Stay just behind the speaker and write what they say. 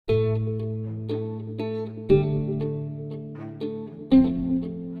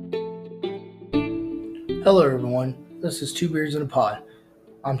Hello, everyone. This is Two Beers in a Pod.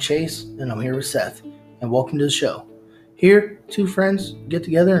 I'm Chase, and I'm here with Seth, and welcome to the show. Here, two friends get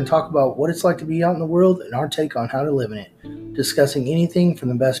together and talk about what it's like to be out in the world and our take on how to live in it, discussing anything from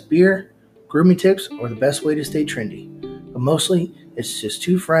the best beer, grooming tips, or the best way to stay trendy. But mostly, it's just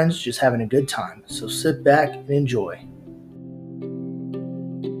two friends just having a good time, so sit back and enjoy.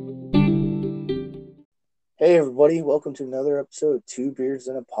 Hey, everybody, welcome to another episode of Two Beers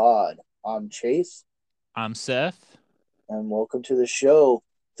in a Pod. I'm Chase. I'm Seth. And welcome to the show.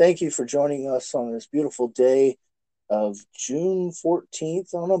 Thank you for joining us on this beautiful day of June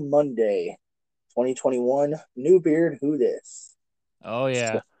 14th on a Monday, 2021. New beard, who this? Oh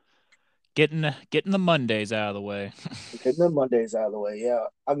yeah, getting the Mondays out of the way. Getting the Mondays out of the way. Yeah,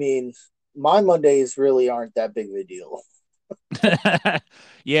 I mean, my Mondays really aren't that big of a deal.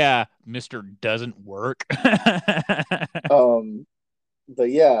 Yeah, Mister doesn't work. But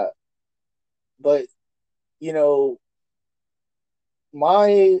yeah, but you know,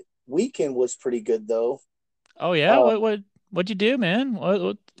 my weekend was pretty good though. Oh yeah, Uh, what'd you do, man?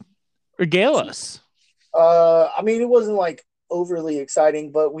 What regale us? I mean, it wasn't like overly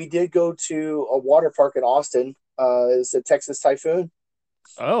exciting, but we did go to a water park in Austin. It's a Texas Typhoon.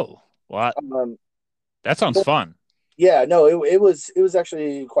 Oh, what? Um, That sounds fun. yeah, no, it was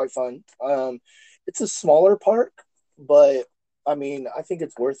actually quite fun. It's a smaller park, but I mean, I think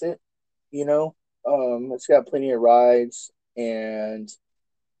it's worth it. You know, it's got plenty of rides, and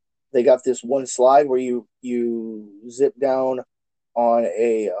they got this one slide where you zip down on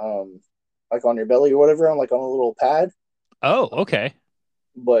a like on your belly or whatever, on like on a little pad. Oh, okay.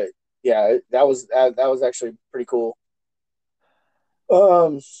 But yeah, that was actually pretty cool.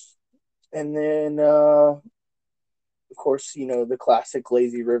 Um, and then of course, the classic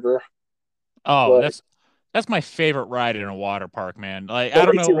lazy river, Oh, but that's my favorite ride in a water park, man. Like the I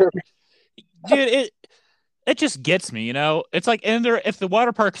don't lazy know, river. dude. It just gets me, you know. It's like in there if the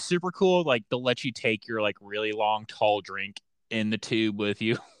water park's super cool, like they'll let you take your like really long tall drink in the tube with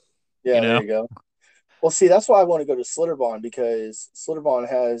you, you Yeah, there know. you go. Well, see, that's why I want to go to Slitterbahn, because Slitterbahn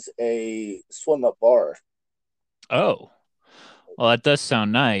has a swim up bar. Oh, well, that does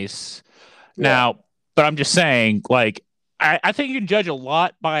sound nice. Yeah, Now, but I'm just saying, like, I think you can judge a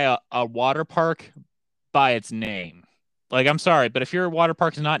lot by a water park by its name. Like, I'm sorry, but if your water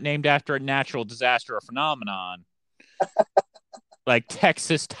park is not named after a natural disaster or phenomenon, like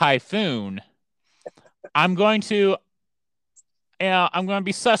Texas Typhoon, I'm going to, I'm going to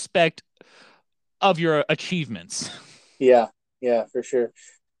be suspect of your achievements. yeah, yeah, for sure.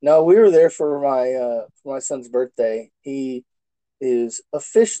 No, we were there for my son's birthday. He is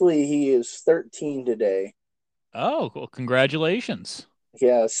 13 today. Oh, well, congratulations.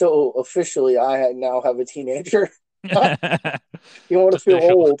 Yeah, so officially now have a teenager. You It's want to feel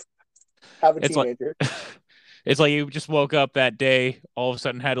official. old? Have a It's like teenager. it's like you just woke up that day, all of a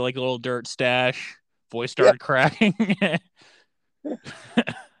sudden had like a little dirt stash, voice Yeah. started cracking.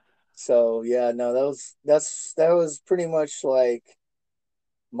 So yeah, no, that was pretty much like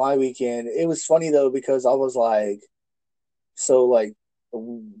my weekend. It was funny though, because I was like, so like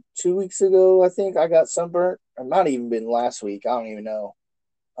 2 weeks ago, I think I got sunburnt. Or not even been last week. I don't even know.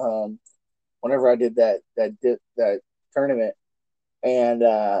 Um, Whenever I did that tournament, and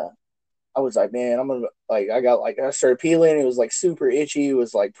I was like, man, I'm gonna like I started peeling. It was like super itchy. It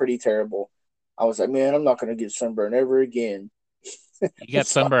was like pretty terrible. I was like, man, I'm not gonna get sunburned ever again. You got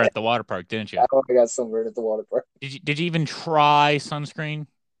So sunburn at the water park, didn't you? I got sunburned at the water park. Did you even try sunscreen?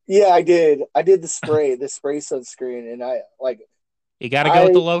 Yeah, I did. I did the spray sunscreen, and You got to go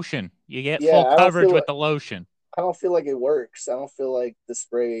with the I lotion. You get yeah, full coverage with the lotion. I don't feel like it works. I don't feel like the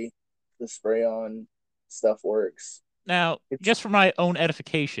spray on stuff works. Now, It's just for my own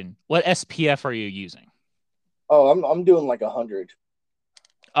edification, what SPF are you using? I'm doing like 100.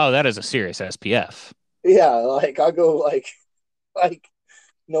 Oh, that is a serious SPF. Yeah, like I go like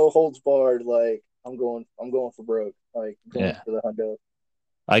no holds barred. Like I'm going for broke. Like going Yeah. for the hundo.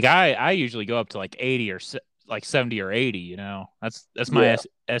 Like I usually go up to like 80 or like 70 or 80, you know. That's my Yeah,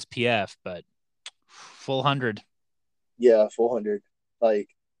 SPF, but full 100. yeah, full 100. Like,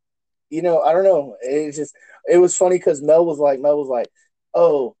 I don't know. It was funny because Mel was like,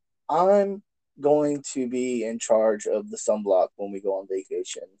 oh, I'm going to be in charge of the sunblock when we go on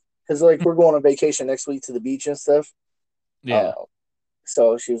vacation, because like we're going on vacation next week to the beach and stuff. Uh, Yeah.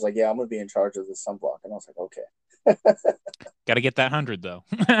 so she was like, yeah, I'm gonna be in charge of the sunblock, and I was like, okay, Got to get that 100 though.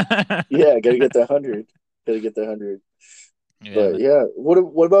 yeah, gotta get that 100, gotta get that 100. Yeah, But man. yeah,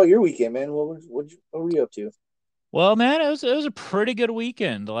 what about your weekend, man? What were you up to? Well, man, it was a pretty good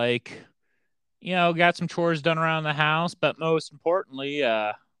weekend. Like, got some chores done around the house, but most importantly,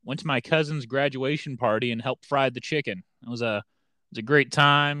 went to my cousin's graduation party and helped fry the chicken. It was a great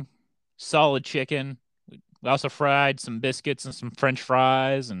time. Solid chicken. We also fried some biscuits and some French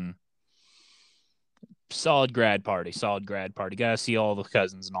fries and solid grad party. Solid grad party. Got to see all the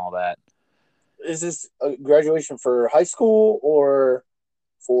cousins and all that. Is this a graduation for high school or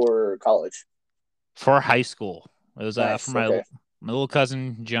for college? For high school. It was for Nice. Okay. my little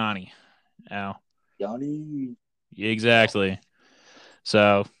cousin Johnny. Oh, Yanni. exactly.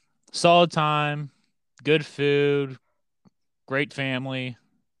 So solid time, good food, great family.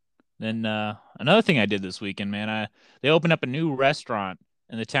 Then another thing I did this weekend, man, they opened up a new restaurant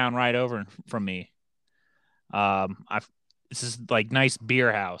in the town right over from me. I This is like nice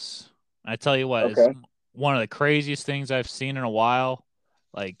beer house. I tell you what, it's Okay. one of the craziest things I've seen in a while.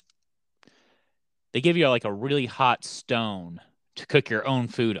 Like they give you like a really hot stone to cook your own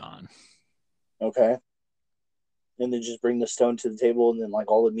food on. Okay. And then just bring the stone to the table and then like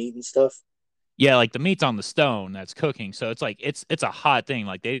all the meat and stuff. Yeah, like the meat's on the stone that's cooking, so it's like it's a hot thing.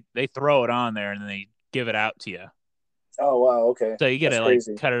 Like they throw it on there and then they give it out to you. Oh wow. Okay. So you get That's to like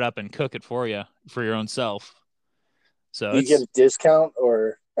crazy. cut it up and cook it for you for your own self. So Do you get it's a discount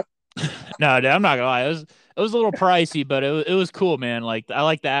or? no, dude, I'm not gonna lie. It was a little pricey, but it was cool, man. Like I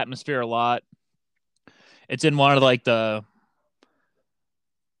like the atmosphere a lot. It's in one of like the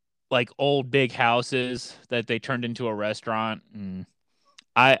like old big houses that they turned into a restaurant, and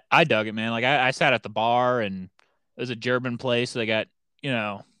I dug it, man. Like I sat at the bar, and it was a German place. So they got you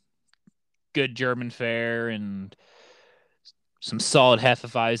know good German fare and some solid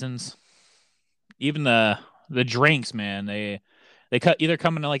Hefeweizens. Even the drinks, man. They cut either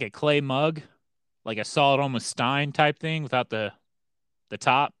come in like a clay mug, like a solid almost Stein type thing without the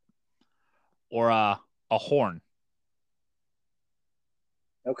top, or a horn.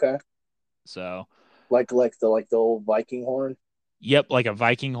 Okay. So, Like the old Viking horn. yep, like a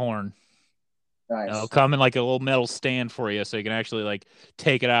Viking horn. It'll Nice. come in like a little metal stand for you, so you can actually like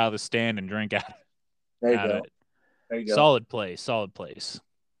take it out of the stand and drink out There you out of go. it. There you go. Solid place, solid place.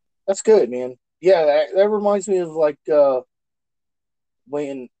 That's good, man. Yeah, that reminds me of like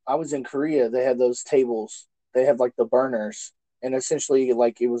when I was in Korea, they had those tables. They had like the burners, and essentially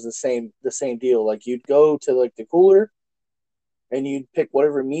like it was the same deal. Like you'd go to like the cooler and you'd pick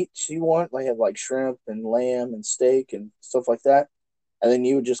whatever meats you want. They had like shrimp and lamb and steak and stuff like that, and then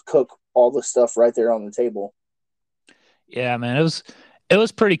you would just cook all the stuff right there on the table. Yeah, man, it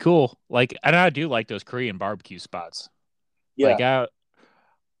was pretty cool. Like, and I do like those Korean barbecue spots. Like, Yeah,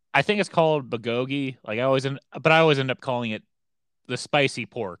 I think it's called bulgogi. But I always end up calling it the spicy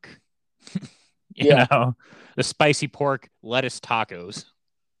pork. You yeah. know, the spicy pork lettuce tacos.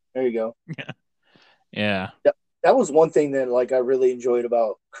 There you go. Yeah. That was one thing that like I really enjoyed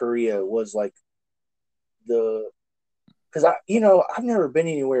about Korea was like the because I've never been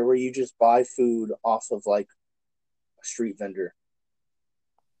anywhere where you just buy food off of like a street vendor.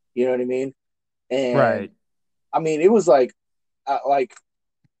 You know what I mean? And Right. I mean it was like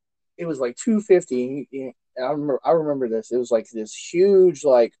it was like 250. I remember this. It was like this huge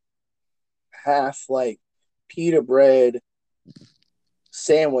like half like pita bread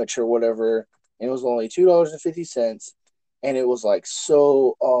sandwich or whatever. And it was only $2.50. And it was like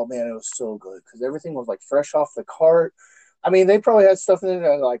so, oh man, it was so good because everything was like fresh off the cart. I mean, they probably had stuff in it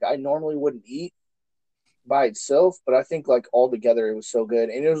that like I normally wouldn't eat by itself, but I think like all together it was so good.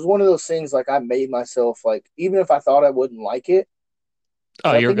 And it was one of those things like I made myself like even if I thought I wouldn't like it,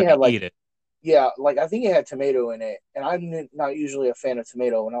 Oh, because I you're think it gonna had like eat it. yeah, like I think it had tomato in it, and I'm not usually a fan of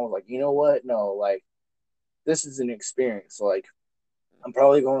tomato. And I was like, you know what? No, like this is an experience. Like I'm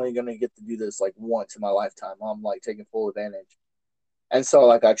probably only gonna get to do this like once in my lifetime. I'm like taking full advantage. And so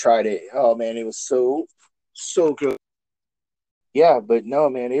like I tried it. Oh man, it was so good. Yeah, but no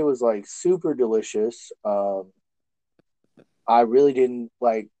man, it was like super delicious. I really didn't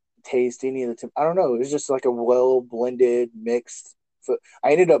like taste any of I don't know. It was just like a well blended mixed.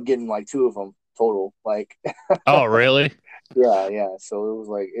 I ended up getting like two of them total. Like Oh, really? yeah, yeah. So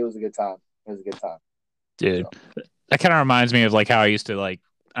it was a good time. It was a good time. Dude, So that kind of reminds me of like how I used to like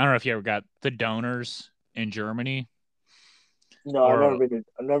I don't know if you ever got the donors in Germany no, or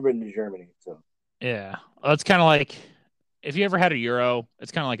I've never been to Germany. So yeah. Well, it's kind of like if you ever had a euro,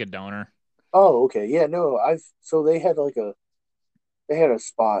 it's kind of like a donor. oh okay, yeah, no, I've so they had a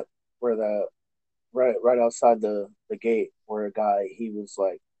spot where right outside the gate where a guy he was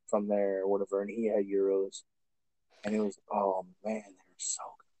like from there or whatever, and he had euros, and it was oh man, they were so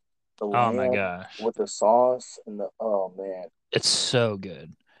good. The Oh my lamb gosh. with the sauce and the oh man, It's so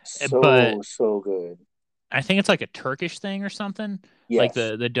good. But so good. I think it's like a Turkish thing or something, like Yes,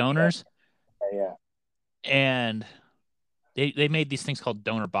 the yeah, donors. yeah, And they made these things called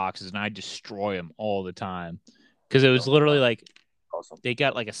donor boxes, and I destroy them all the time because it was Donut literally box. like Awesome. they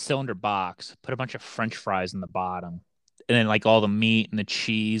got like a cylinder box, put a bunch of French fries in the bottom, and then like all the meat and the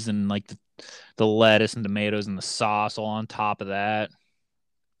cheese and like the lettuce and tomatoes and the sauce all on top of that.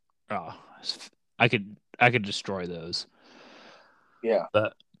 Oh, I could destroy those. Yeah,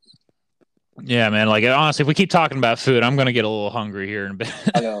 But yeah, man, like honestly, if we keep talking about food, I'm gonna get a little hungry here in a bit.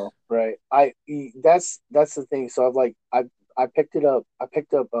 I know, right? That's the thing. So I picked it up. I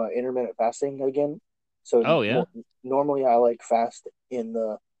picked up intermittent fasting again. So Oh yeah, normally I like fast in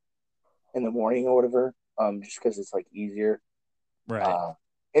the morning or whatever, just because it's like easier. right. Uh,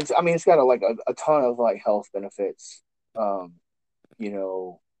 I mean it's got a ton of like health benefits. Um, you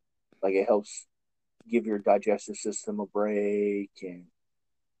know, like it helps give your digestive system a break, and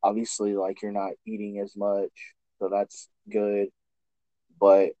obviously like you're not eating as much, so that's good.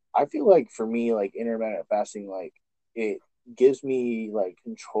 But I feel like for me, like intermittent fasting, like it gives me like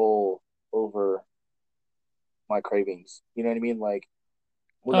control over my cravings. You know what I mean? Like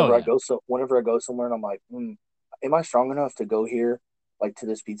Oh yeah, whenever I go somewhere and I'm like, am I strong enough to go here, like to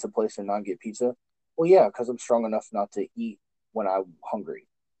this pizza place and not get pizza? Well, yeah, because I'm strong enough not to eat when I'm hungry.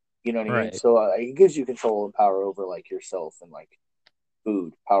 You know what I mean? right. So it gives you control and power over like yourself and like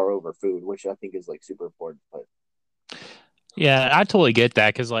power over food, which I think is like super important. But Yeah, I totally get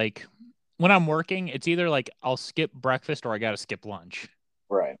that because like when I'm working, it's either like I'll skip breakfast or I gotta skip lunch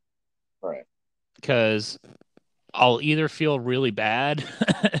right, right, because I'll either feel really bad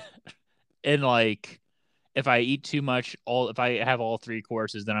and like if I eat too much, all if I have all three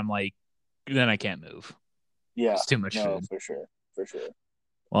courses, then I'm like, then I can't move. yeah, It's too much no, food. for sure, for sure.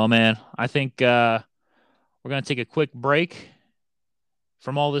 Well, man, I think we're gonna take a quick break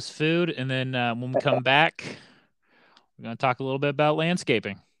from all this food, and then when we come back, we're gonna talk a little bit about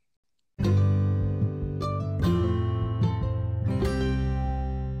landscaping.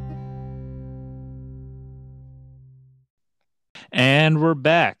 And we're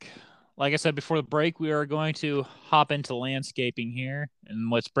back. Like I said before the break, we are going to hop into landscaping here, and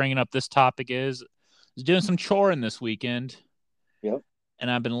what's bringing up this topic is doing some choring this weekend, Yep,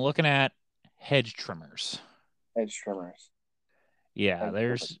 and I've been looking at hedge trimmers. edge trimmers, Yeah, edge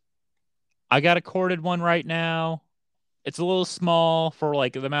trimmers. I got a corded one right now. It's a little small for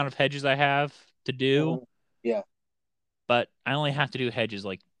like the amount of hedges I have to do, Mhm. Yeah. but I only have to do hedges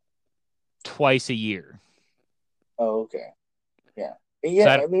like twice a year. Oh, okay. Yeah. So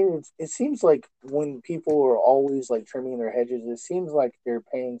Yeah, I mean, it seems like when people are always like trimming their hedges, it seems like they're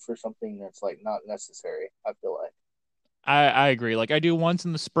paying for something that's like not necessary. I feel like. I agree. Like I do once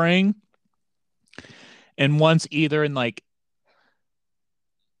in the spring and once either in like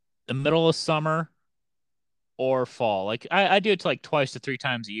the middle of summer or fall. Like I do it like twice to three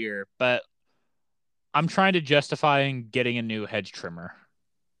times a year, but I'm trying to justify getting a new hedge trimmer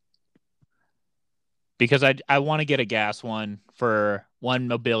because I want to get a gas one for one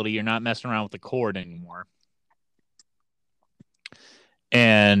mobility. You're not messing around with the cord anymore.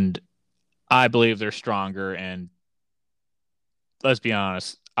 And I believe they're stronger. And let's be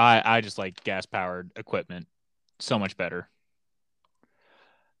honest, I just like gas powered equipment so much better.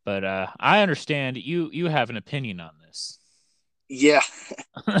 But I understand you have an opinion on this. Yeah.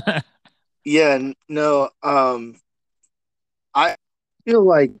 Yeah. No. I feel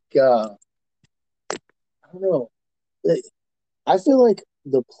like I don't know. I feel like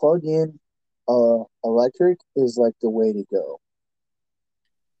the plug-in electric is like the way to go.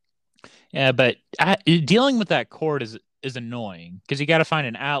 Yeah, but dealing with that cord is annoying because you got to find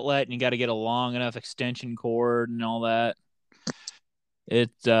an outlet and you got to get a long enough extension cord and all that.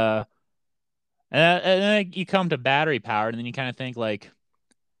 It's and then you come to battery powered, and then you kind of think like,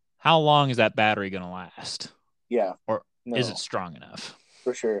 how long is that battery going to last, Yeah. or is it No, strong enough?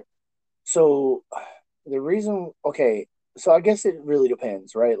 for sure. So the reason, okay, so I guess it really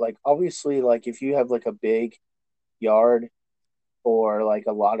depends, right? Like obviously, like if you have like a big yard or like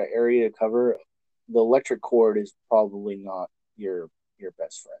a lot of area to cover, the electric cord is probably not your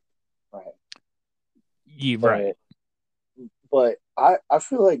best friend, right? You right, But I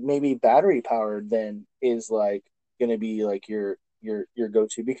feel like maybe battery powered then is like gonna be like your go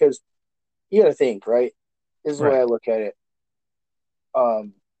to, because you gotta think, right? This is the way I right. look at it.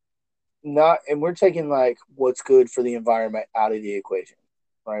 Um, not and we're taking like what's good for the environment out of the equation,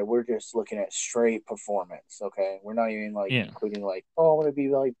 right? We're just looking at straight performance. Okay, we're not even like Yeah, including like, oh, I want to be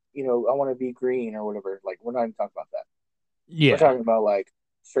like, I want to be green or whatever. Like we're not even talking about that. We're yeah. talking about like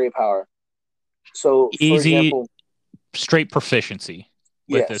straight power. So for Easy, example, straight proficiency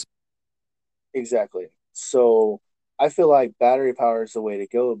with this. yes, exactly. So I feel like battery power is the way to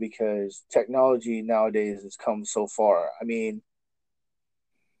go because technology nowadays has come so far. I mean,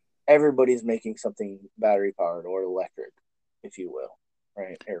 everybody's making something battery powered or electric, if you will,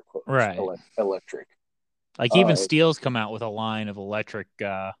 right? Air quotes, Right. electric. Like even Uh, Steel's come out with a line of electric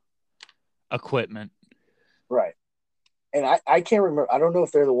equipment. right. And I can't remember. I don't know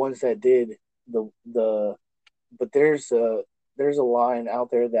if they're the ones that did the, but there's a line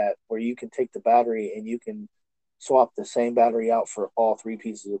out there that where you can take the battery and you can swap the same battery out for all three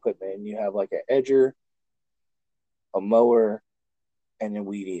pieces of equipment, and you have like an edger, a mower, and a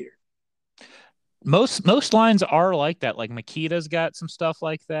weed eater. Most lines are like that. Like Makita's got some stuff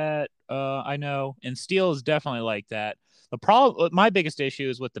like that. I know, and Steel is definitely like that. The problem, my biggest issue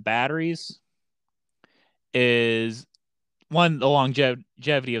is with the batteries. Is one, the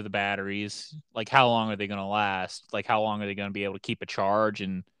longevity of the batteries. Like how long are they going to last? Like how long are they going to be able to keep a charge?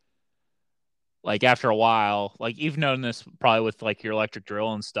 And like after a while, like you've known this probably with like your electric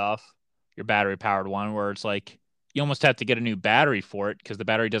drill and stuff, your battery powered one, where it's like you almost have to get a new battery for it because the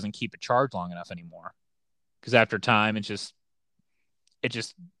battery doesn't keep a charge long enough anymore. Because after time, it just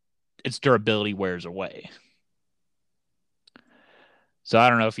its durability wears away. So I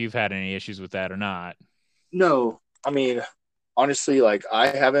don't know if you've had any issues with that or not. No, I mean, honestly, like I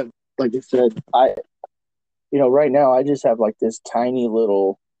haven't, like I said, right now I just have like this tiny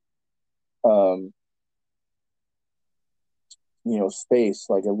little, um, space,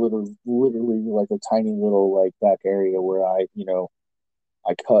 like a little, literally like a tiny little like back area where I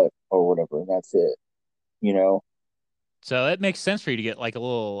cut or whatever, and that's it. You know, So it makes sense for you to get like a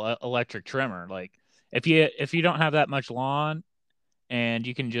little electric trimmer. Like if you don't have that much lawn and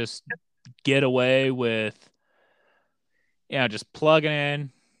you can just get away with just plugging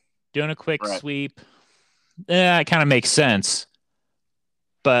in, doing a quick right, sweep, it kind of makes sense.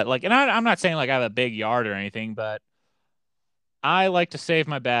 But like, and I'm not saying like I have a big yard or anything, but I like to save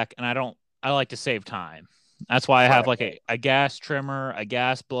my back, and I like to save time. That's why I have right, like a gas trimmer, a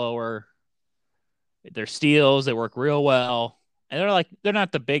gas blower. They're steels. They work real well, and they're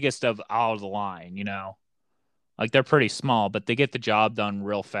not the biggest of out of the line. Like they're pretty small, but they get the job done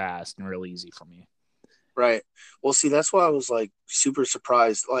real fast and real easy for me. right. Well, see, that's why I was like super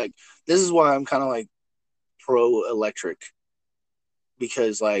surprised. Like, this is why I'm kind of like pro electric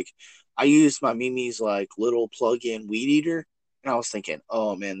because like I used my Mimi's like little plug-in weed eater, and I was thinking,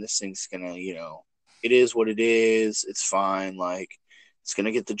 oh man, this thing's gonna, it is what it is. It's fine. Like, it's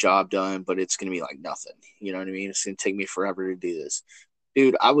gonna get the job done, but it's gonna be like nothing. You know what I mean? It's gonna take me forever to do this,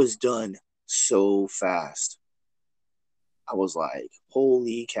 dude. I was done so fast. I was like,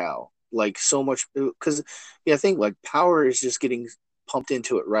 holy cow! Like so much because yeah, I think like power is just getting pumped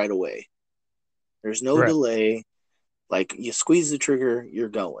into it right away. There's no Right. delay. Like you squeeze the trigger, you're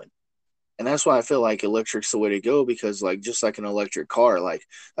going. And that's why I feel like electric's the way to go because like just like an electric car, like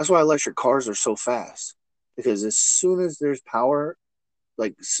that's why electric cars are so fast. Because as soon as there's power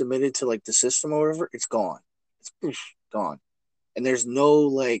like submitted to like the system or whatever, it's gone. It's poof, gone. And there's no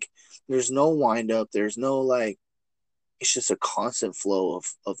wind up, there's no like it's just a constant flow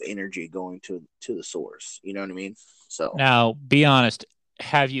of energy going to the source. You know what I mean? So Now, be honest.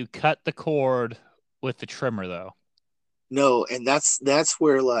 Have you cut the cord with the trimmer though? no, and that's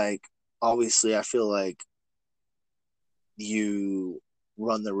where like obviously I feel like you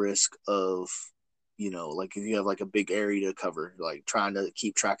run the risk of like if you have like a big area to cover like trying to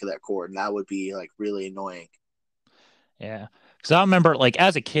keep track of that cord and that would be like really annoying. Yeah, because I remember like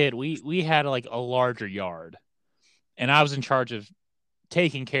as a kid, we had like a larger yard, and I was in charge of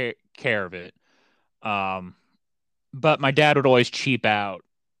taking care of it. Um, but my dad would always cheap out,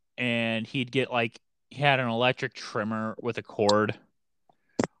 and he'd get like he had an electric trimmer with a cord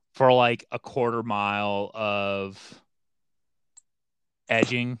for like a quarter mile of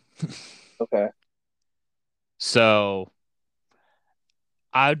edging. Okay. So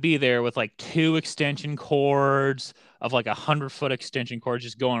I'd be there with like two extension cords of like 100-foot extension cord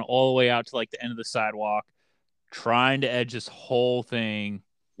just going all the way out to like the end of the sidewalk, trying to edge this whole thing.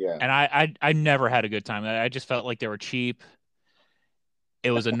 Yeah. And I never had a good time. I just felt like they were cheap.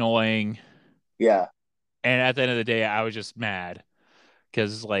 It was annoying. Yeah. And at the end of the day, I was just mad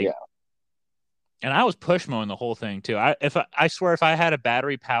because like, Yeah. and I was push mowing the whole thing too. I swear if I had a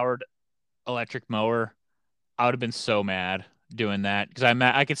battery powered electric mower, I would have been so mad doing that because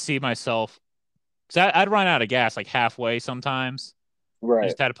I could see myself because I'd run out of gas like halfway sometimes. I Right.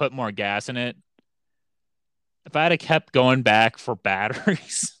 just had to put more gas in it. If I had kept going back for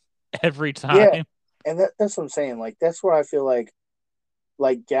batteries every Yeah. time, And that's what I'm saying, like that's where I feel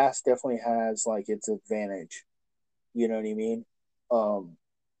like gas definitely has like its advantage, you know what I mean? um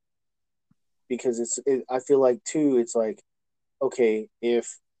because I feel like too, it's like, okay,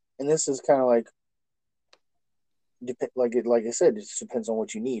 if, and this is kind of like, like I said, it just depends on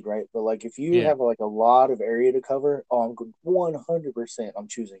what you need, right? But like if you Yeah. have like a lot of area to cover, oh, I'm 100%, I'm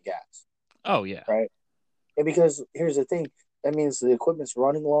choosing gas, Oh yeah. right? And because here's the thing, that means the equipment's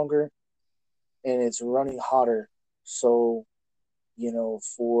running longer and it's running hotter. So,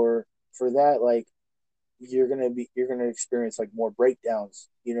 for that, like you're gonna experience like more breakdowns.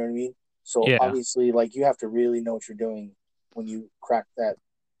 You know what I mean? So Yeah. obviously, like you have to really know what you're doing when you crack that,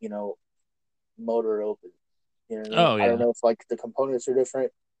 you know, motor open. You know what I mean? Oh I don't yeah. know if like the components are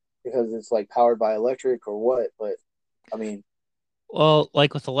different because it's like powered by electric or what, but I mean, Well,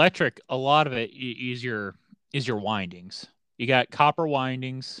 like with electric, a lot of it is your windings. You got copper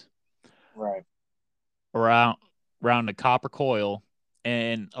windings right? around around the copper coil,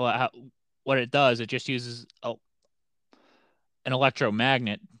 and what it does, it just uses an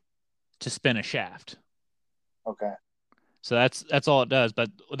electromagnet to spin a shaft. Okay, So that's all it does. But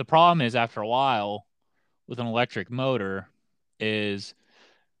the problem is, after a while, with an electric motor, is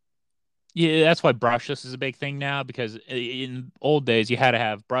yeah, that's why brushless is a big thing now. Because in old days, you had to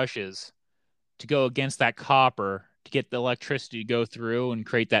have brushes to go against that copper to get the electricity to go through and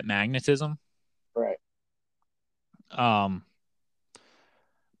create that magnetism. right, Um,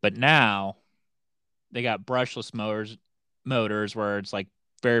 but now they got brushless motors where it's like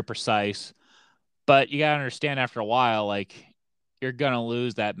very precise. But you gotta understand, after a while, like you're gonna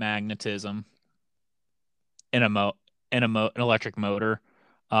lose that magnetism in a an electric motor.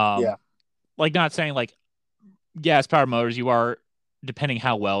 yeah, Um, like not saying like gas powered motors, you are, depending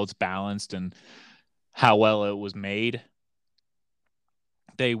how well it's balanced and how well it was made,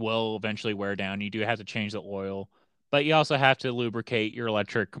 they will eventually wear down. You do have to change the oil, but you also have to lubricate your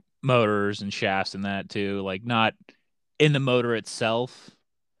electric motors and shafts and that too. Like not in the motor itself,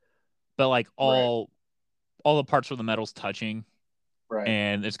 but like right, all the parts where the metal's touching, right.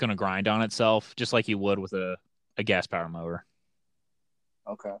 and it's going to grind on itself just like you would with a gas power motor.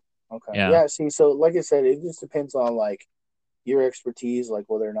 Okay, okay, Yeah. yeah. See, so like I said, it just depends on like your expertise, like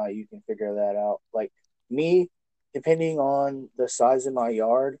whether or not you can figure that out. Like me, depending on the size of my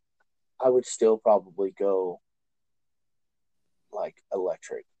yard, I would still probably go like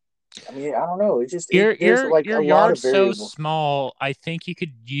electric. I mean, I don't know. It just it there's like Your a lot of yard's so variables. small, I think you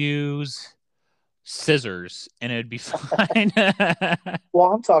could use scissors and it'd be fine.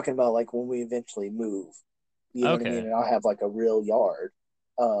 Well, I'm talking about like when we eventually move. You know what I mean? Okay. And I'll have like a real yard.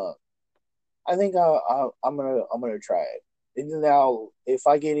 Uh, I think I'm gonna try it. And now, if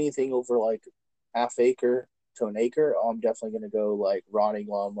I get anything over like half acre to an acre, I'm definitely gonna go like rotting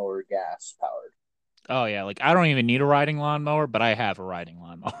lawnmower gas powered. Oh yeah, like I don't even need a riding lawnmower, but I have a riding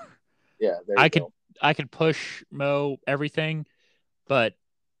lawnmower. Yeah, there I you could go. I could push mow everything, but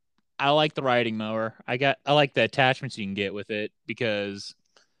I like the riding mower. I like the attachments you can get with it because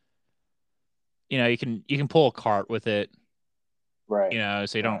you can pull a cart with it, Right,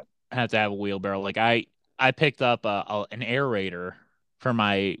 so you don't right. have to have a wheelbarrow. Like I picked up an aerator for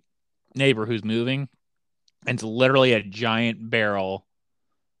my neighbor who's moving, and it's literally a giant barrel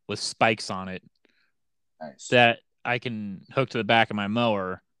with spikes on it Nice, that I can hook to the back of my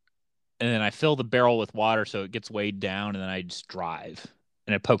mower, and then I fill the barrel with water so it gets weighed down, and then I just drive,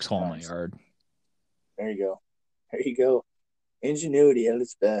 and it pokes hole in my nice. yard. There you go. There you go. Ingenuity at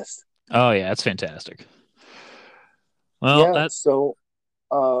its best. Oh yeah, that's fantastic. Well, Yeah. that So,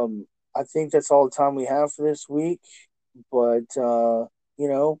 I think that's all the time we have for this week. But you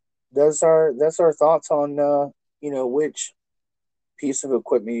know, that's our thoughts on which piece of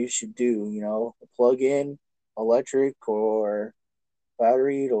equipment you should do. Plug in, electric, or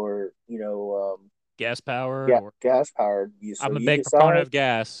battery, or gas powered or gas powered. So I'm a you big proponent decide. of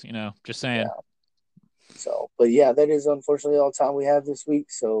gas, just saying. Yeah. So, but yeah, that is unfortunately all the time we have this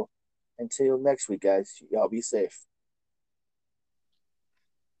week. So until next week, guys, y'all be safe.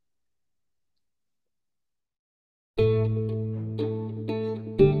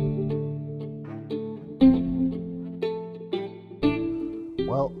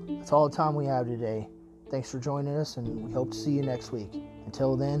 Well, that's all the time we have today. Thanks for joining us, and we hope to see you next week.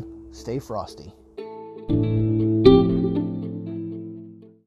 Until then, stay frosty.